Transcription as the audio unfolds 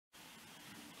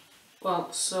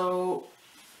Well, so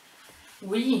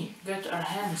we got our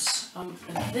hands on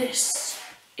this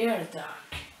Airdog,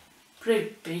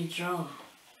 pretty big drone,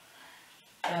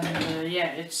 and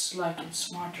yeah, it's like a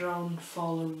smart drone,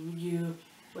 follow you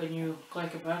when you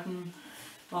click a button.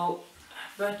 Well,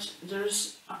 but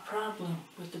there's a problem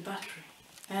with the battery,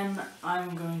 and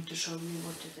I'm going to show you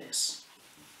what it is.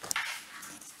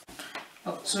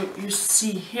 Oh, so you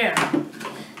see here,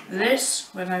 this,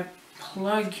 when I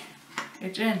plug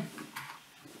it in,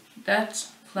 that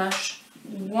flash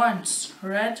once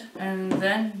red and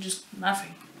then just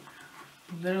nothing,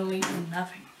 literally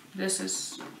nothing. This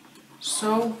is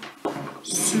so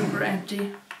super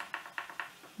empty,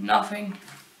 nothing,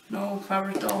 no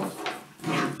power at all.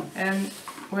 And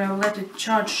we'll let it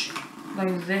charge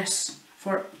like this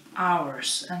for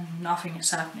hours and nothing is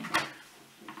happening.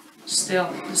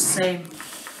 Still the same,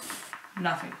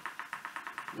 nothing.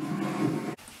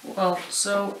 Well,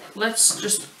 so let's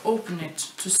just open it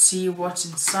to see what's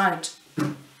inside.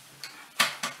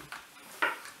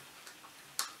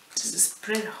 This is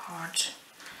pretty hard to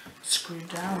screw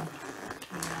down, to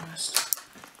be honest.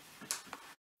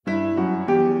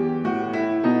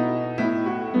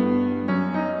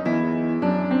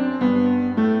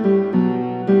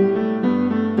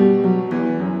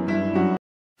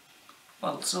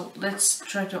 Well, so let's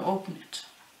try to open it.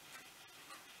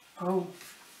 Oh,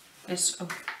 it's a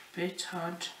bit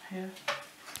hard here.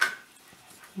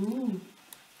 Ooh.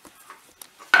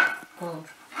 Well,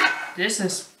 this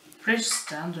is pretty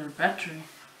standard battery.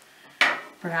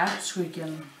 Perhaps we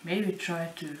can maybe try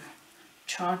to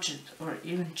charge it or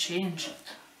even change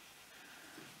it.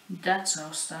 That's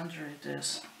how standard it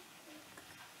is.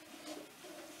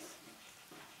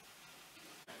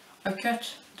 I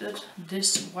cut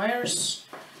these wires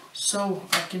so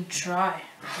I can try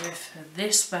with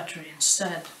this battery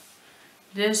instead.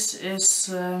 This is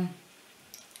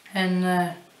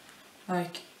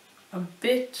like a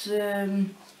bit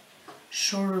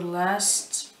shorter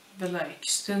last, but like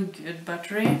still good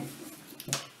battery.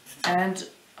 And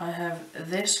I have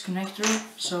this connector,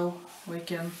 so we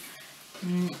can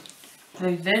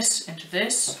plug this into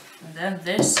this, and then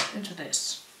this into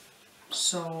this.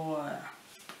 So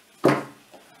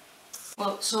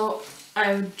well, so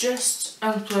I've just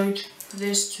unplugged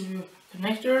these two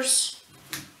connectors.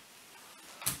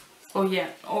 Oh yeah,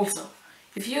 also,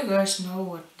 if you guys know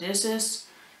what this is,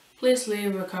 please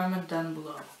leave a comment down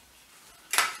below.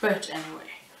 But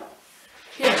anyway,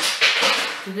 here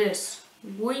to this,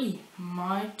 we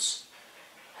might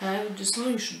have the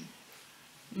solution.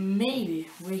 Maybe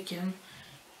we can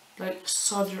like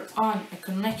solder on a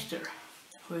connector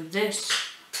for this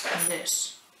and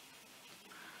this.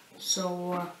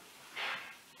 So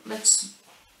let's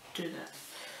do that.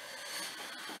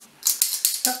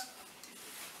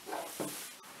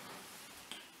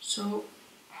 So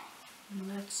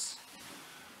let's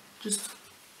just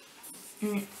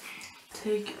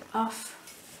take off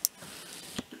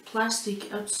the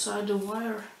plastic outside the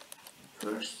wire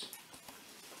first.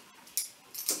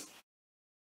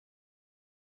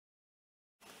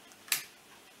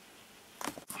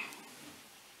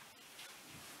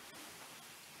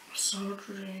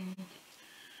 Soldering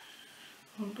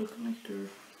on the connector.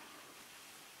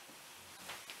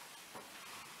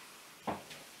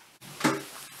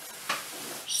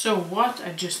 So what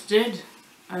I just did,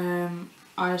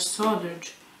 I soldered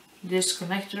this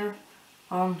connector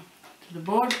on to the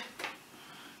board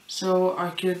so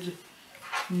I could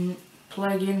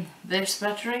plug in this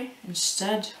battery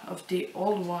instead of the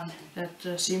old one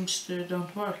that seems to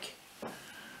don't work.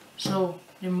 So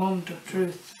the moment of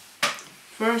truth.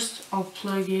 First I'll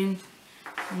plug in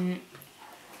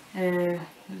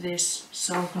this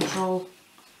cell control.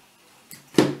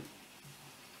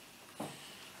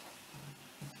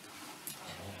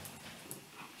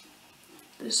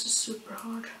 This is super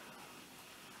hard.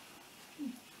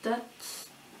 That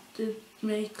did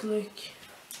make like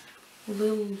a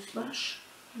little flash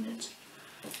in it.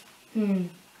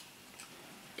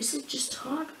 Is it just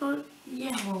hard or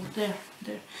yeah, well there.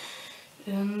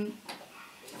 And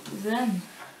then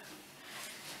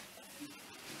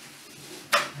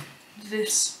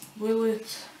this, will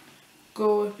it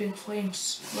go up in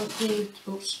flames?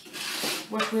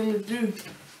 What will it do?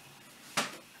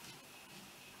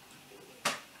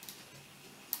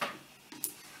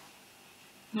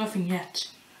 Nothing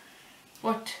yet.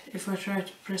 What if I try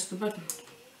to press the button?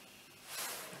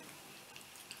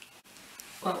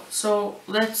 Well, so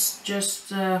let's just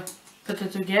put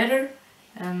it together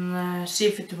and see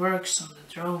if it works on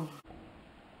the drone.